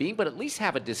end up being, but at least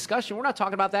have a discussion. We're not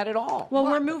talking about that at all. Well,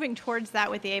 we're moving towards that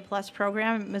with the A+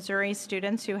 program. Missouri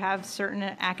students who have certain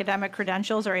academic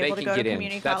credentials are able to go to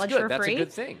community college for free. That's a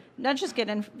good thing. Not just get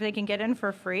in, they can get in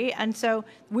for free. And so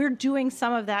we're doing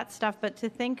some of that stuff, but to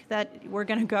think that we're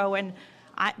going to go and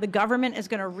the government is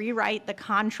going to rewrite the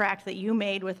contract that you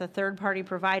made with a third-party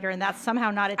provider, and that's somehow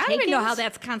not a takings. I don't even know how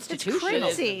that's constitutional.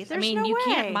 It's crazy. There's no way. You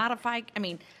can't modify.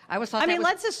 I always thought.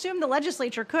 Let's assume the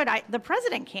legislature could. The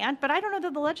president can't, but I don't know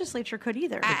that the legislature could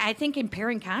either. I think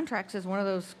impairing contracts is one of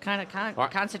those kind of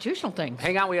constitutional things.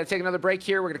 Hang on, we got to take another break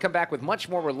here. We're going to come back with much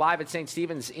more. We're live at St.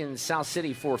 Stephen's in South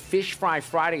City for Fish Fry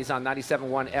Fridays on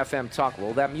 97.1 FM Talk.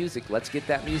 Roll that music. Let's get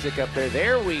that music up there.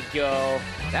 There we go.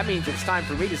 That means it's time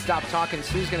for me to stop talking.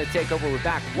 Sue's going to take over. We're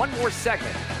back. One more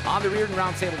segment on the Reardon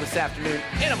Roundtable this afternoon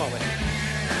in a moment.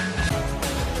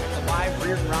 Live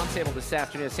Reardon Roundtable this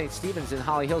afternoon at St. Stephen's in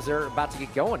Holly Hills. They're about to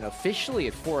get going officially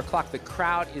at 4 o'clock. The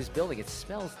crowd is building. It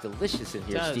smells delicious in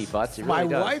here, Steve Butts. It really My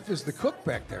does. wife is the cook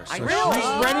back there, so she's Really?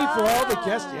 ready for all the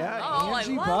guests. Yeah,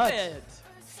 Angie I love Butts. it.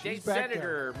 State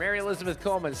Senator Mary Elizabeth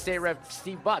Coleman, State Rep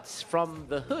Steve Butts from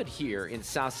the Hood here in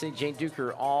South City, Jane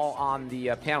Duker, all on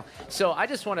the panel. So I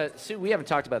just want to, Sue, we haven't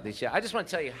talked about this yet. I just want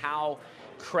to tell you how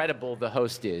credible the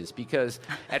host is, because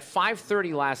at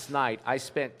 5:30 last night, I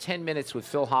spent 10 minutes with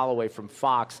Phil Holloway from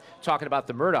Fox talking about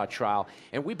the Murdaugh trial,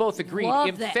 and we both agreed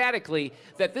emphatically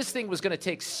that this thing was going to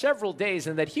take several days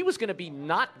and that he was going to be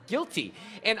not guilty.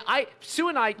 And Sue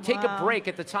and I take a break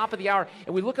at the top of the hour,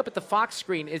 and we look up at the Fox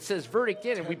screen. It says verdict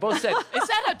in, and we both said, "Is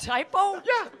that a typo?"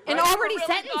 Yeah, and already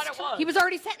sentenced. He was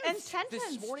already sentenced.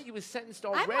 This morning he was sentenced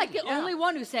already. I'm like the only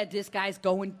one who said this guy's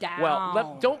going down.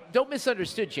 Well, don't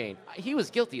misunderstood, Jane. He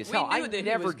was guilty as hell. I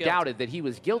never doubted that he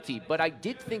was guilty, but I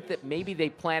did think that maybe they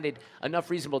planted enough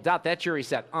reasonable doubt. That jury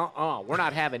said, we're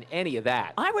not having any of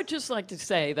that. I would just like to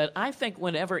say that I think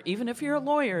whenever, even if you're a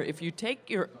lawyer, if you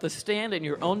take the stand in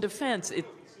your own defense, it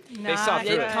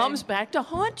comes back to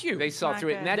haunt you. They saw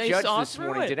through it. And that judge this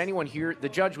morning, did anyone hear? The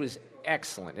judge was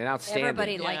excellent and outstanding.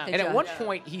 Everybody liked the judge. And at one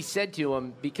point, he said to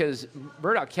him, because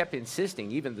Murdaugh kept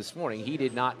insisting, even this morning, he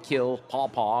did not kill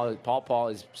Paul,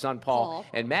 his son Paul,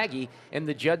 and Maggie. And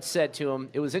the judge said to him,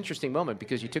 it was an interesting moment,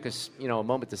 because you took a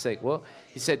moment to say,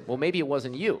 he said, maybe it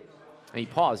wasn't you. And he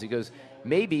paused. He goes,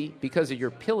 maybe because of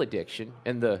your pill addiction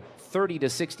and the 30 to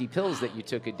 60 pills that you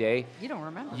took a day, you don't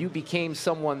remember. You became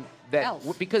someone that,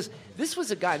 because this was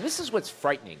a guy, and this is what's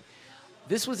frightening.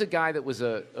 This was a guy that was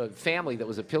a family that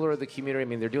was a pillar of the community. I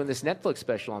mean, they're doing this Netflix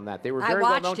special on that. They were very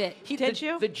well known. I watched it. Did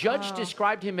you? The judge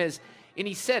described him as, and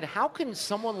he said, how can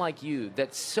someone like you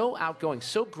that's so outgoing,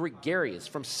 so gregarious,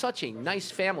 from such a nice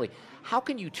family, how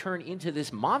can you turn into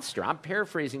this monster? I'm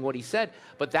paraphrasing what he said,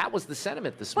 but that was the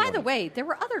sentiment this morning. By the way, there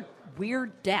were other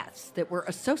weird deaths that were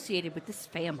associated with this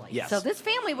family. Yes. So this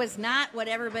family was not what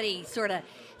everybody sort of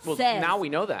Well, says. now we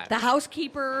know that. The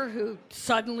housekeeper who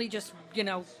suddenly just,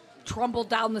 trumbled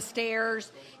down the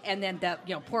stairs, and then the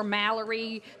poor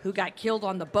Mallory who got killed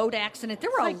on the boat accident.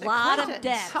 There were a lot of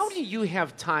deaths. How do you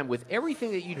have time with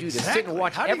everything that you do to sit and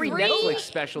watch every Netflix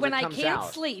special that comes out? When I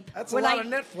can't sleep. That's a lot of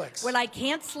Netflix. When I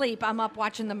can't sleep, I'm up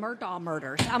watching the Murdaugh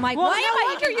murders. I'm like, Well, why am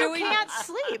I even you doing can't this?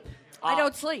 sleep. I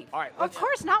don't sleep. All right, Of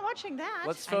course, not watching that.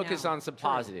 Let's focus on some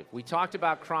positive. We talked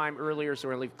about crime earlier, so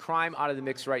we're going to leave crime out of the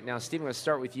mix right now. Steve, I'm going to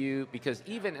start with you because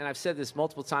and I've said this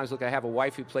multiple times, look, I have a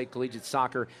wife who played collegiate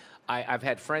soccer. I've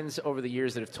had friends over the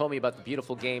years that have told me about the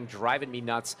beautiful game, driving me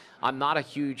nuts. I'm not a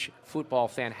huge football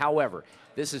fan. However,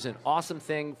 this is an awesome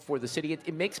thing for the city.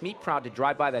 It makes me proud to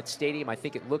drive by that stadium. I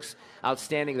think it looks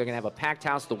outstanding. They're going to have a packed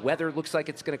house. The weather looks like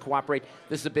it's going to cooperate.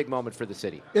 This is a big moment for the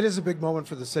city. It is a big moment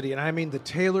for the city. And I mean, the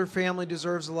Taylor family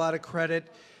deserves a lot of credit.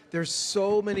 There's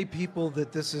so many people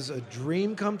that this is a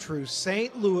dream come true.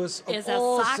 St. Louis of is a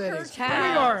all soccer cities.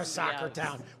 town. We are a soccer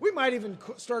town. We might even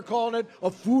start calling it a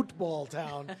football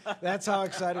town. That's how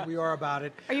excited we are about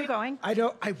it. Are you going?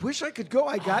 I wish I could go.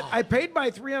 I paid my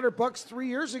 $300 3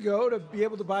 years ago to be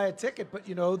able to buy a ticket, but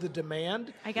the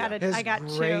demand. I got it. has I got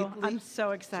two. greatly I'm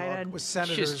so excited. with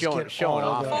senators She's just showing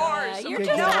all off. the- You're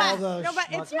get just all a, the no, but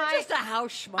schmuck. it's you're my. just a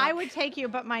house schmuck. I would take you,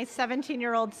 but my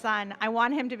 17-year-old son, I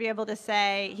want him to be able to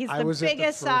say he's I the was at the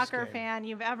biggest first soccer game. fan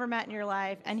you've ever met in your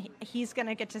life, and he's going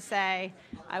to get to say,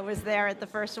 I was there at the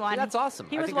first one. that's awesome.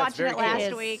 He I was think that's watching it very last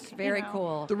It is week. very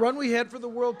cool. The run we had for the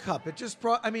World Cup, it just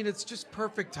brought, it's just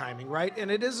perfect timing, right? And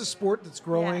it is a sport that's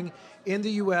growing in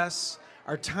the U.S.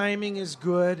 Our timing is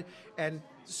good, and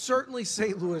certainly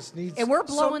St. Louis needs And we're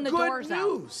blowing some the good doors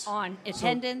news. out on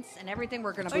attendance and everything.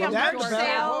 We're going to yeah, blow That the and the doors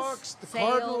out. Battlehawks, the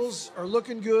Cardinals are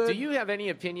looking good. Do you have any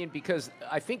opinion? Because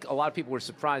I think a lot of people were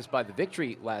surprised by the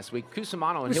victory last week.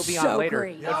 Cusimano, and he'll be So on later.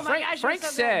 great. But Oh my gosh, Frank it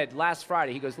was so said last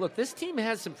Friday, he goes, look, this team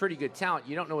has some pretty good talent.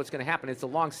 You don't know what's going to happen. It's a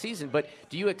long season. But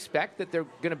do you expect that they're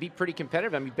going to be pretty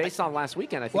competitive? I mean, based on last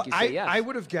weekend, I think you say yes. I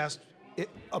would have guessed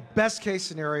a best case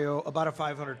scenario, about a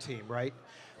 500 team, right?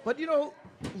 But,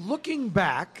 looking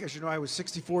back, as you know, I was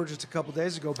 64 just a couple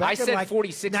days ago. Back I in said like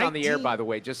 46 on the air, by the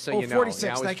way, just so you know. 46, Yeah,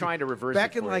 I was thank trying you. to reverse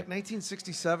Back it in for like you.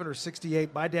 1967 or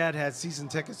 68, my dad had season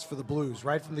tickets for the Blues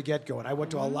right from the get-go, and I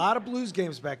went to a lot of Blues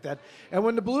games back then. And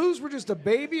when the Blues were just a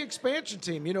baby expansion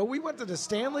team, we went to the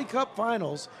Stanley Cup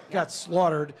Finals, got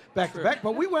slaughtered back-to-back,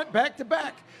 but we went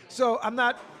back-to-back. So I'm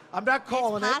not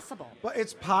calling It's possible. but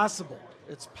it's possible.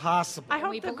 It's possible. I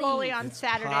hope We the believe. goalie on It's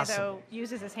Saturday, possible. though,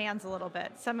 uses his hands a little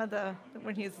bit.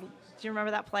 Do you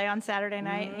remember that play on Saturday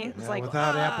night? He was like,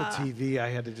 without Apple TV, I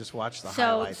had to just watch the So,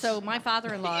 highlights. so my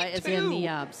father-in-law is in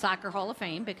the Soccer Hall of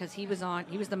Fame because he was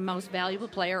the most valuable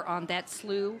player on that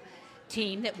SLU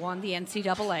team that won the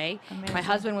NCAA. Amazing. My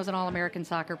husband was an All-American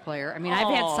soccer player. I mean, I've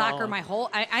had soccer my whole.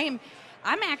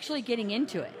 I'm actually getting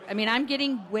into it. I mean, I'm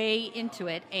getting way into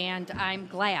it, and I'm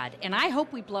glad. And I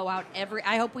hope we blow out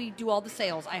I hope we do all the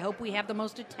sales. I hope we have the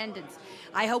most attendance.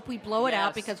 I hope we blow it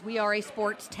out because we are a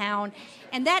sports town.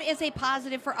 And that is a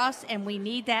positive for us, and we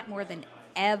need that more than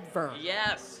ever.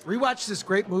 Yes. Rewatched this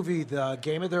great movie, The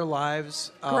Game of Their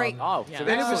Lives. Great. Oh, Yeah. so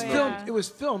And it that's was good. filmed. It was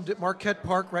filmed at Marquette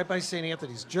Park, right by St.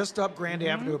 Anthony's, just up Grand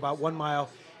Avenue, about 1 mile.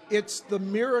 It's the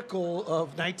miracle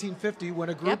of 1950 when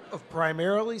a group of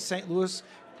primarily St. Louis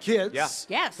kids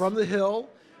Yes. from the Hill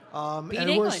Beat and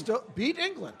England. beat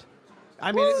England.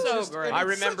 I mean, it's So just, great. and I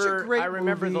it's such a remember great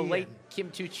the movie, late and- Kim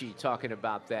Tucci talking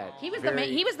about that. He was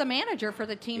Very- he was the manager for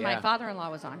the team my Yeah. father-in-law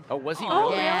was on. Oh, was he Oh,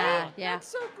 really? Yeah, yeah. That's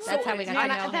so cool. That's how we got I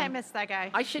to know him. missed that guy.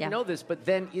 I should Yeah. know this, but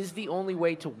then is the only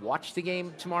way to watch the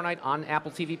game tomorrow night on Apple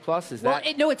TV Plus? Is Well,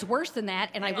 that? no, it's worse than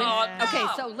that. And I went. Oh, Okay,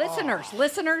 no. so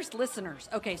listeners.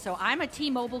 Okay, so I'm a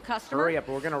T-Mobile customer. Hurry up,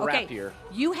 we're gonna wrap here.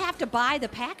 You have to buy the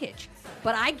package,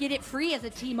 but I get it free as a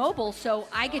T-Mobile, so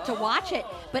I get to watch it.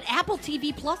 But Apple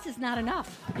TV Plus is not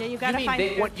enough. Yeah, you You got to mean find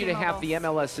they it. want you to have the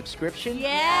MLS subscription?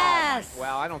 Yes.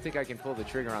 Well, I don't think I can pull the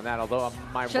trigger on that, although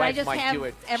my Should I wife just might have do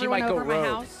it. She everyone might go over my rogue.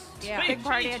 house? Yeah. Big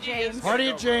party at James. Party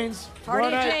at Jane's. Party Tomorrow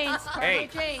at night. Jane's. Party Hey,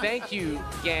 at Jane's. thank you,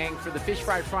 gang, for the Fish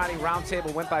Fry Friday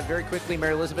roundtable. Went by very quickly.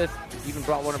 Mary Elizabeth even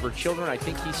brought one of her children. I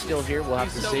think he's still here. We'll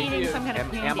have to see. eating some kind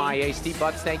of candy. MIA. Steve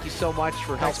Butts, thank you so much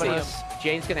for helping us.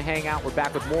 Jane's going to hang out. We're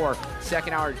back with more.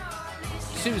 Second hour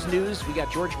Sue's News. We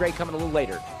got George Gray coming a little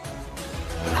later.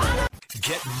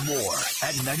 Get more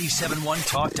at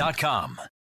 971talk.com.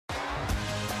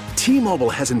 T-Mobile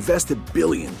has invested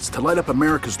billions to light up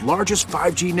America's largest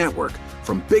 5G network,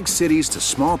 from big cities to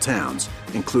small towns,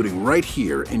 including right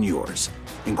here in yours.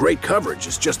 And great coverage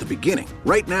is just the beginning.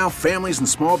 Right now, families and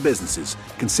small businesses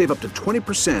can save up to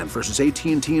 20% versus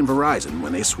AT&T and Verizon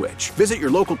when they switch. Visit your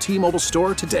local T-Mobile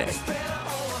store today.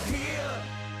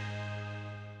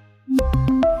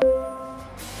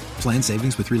 Plan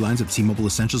savings with 3 lines of T-Mobile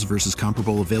Essentials versus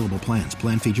comparable available plans.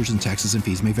 Plan features and taxes and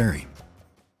fees may vary.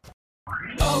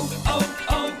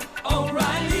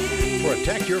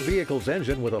 Protect your vehicle's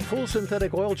engine with a full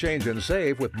synthetic oil change and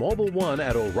save with Mobil 1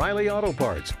 at O'Reilly Auto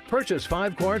Parts. Purchase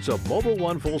 5 quarts of Mobil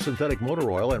 1 full synthetic motor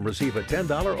oil and receive a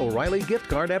 $10 O'Reilly gift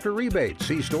card after rebate.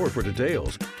 See store for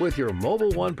details. With your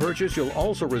Mobil 1 purchase, you'll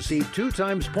also receive 2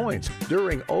 times points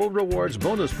during O Rewards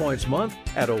Bonus Points Month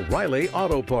at O'Reilly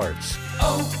Auto Parts.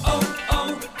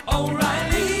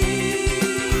 O'Reilly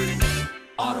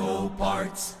Auto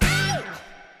Parts.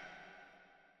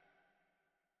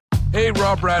 Hey,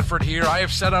 Rob Bradford here. I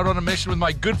have set out on a mission with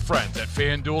my good friends at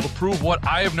FanDuel to prove what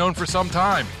I have known for some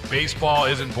time. Baseball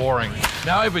isn't boring.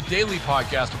 Now I have a daily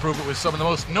podcast to prove it with some of the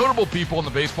most notable people in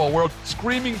the baseball world,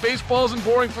 screaming baseball isn't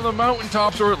boring from the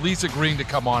mountaintops, or at least agreeing to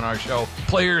come on our show.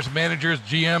 Players, managers,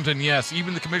 GMs, and yes,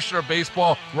 even the commissioner of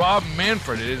baseball, Rob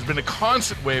Manfred. It has been a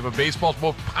constant wave of baseball's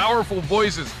most powerful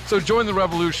voices. So join the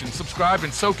revolution. Subscribe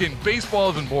and soak in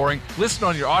Baseball Isn't Boring. Listen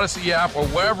on your Odyssey app or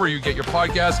wherever you get your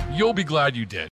podcasts. You'll be glad you did.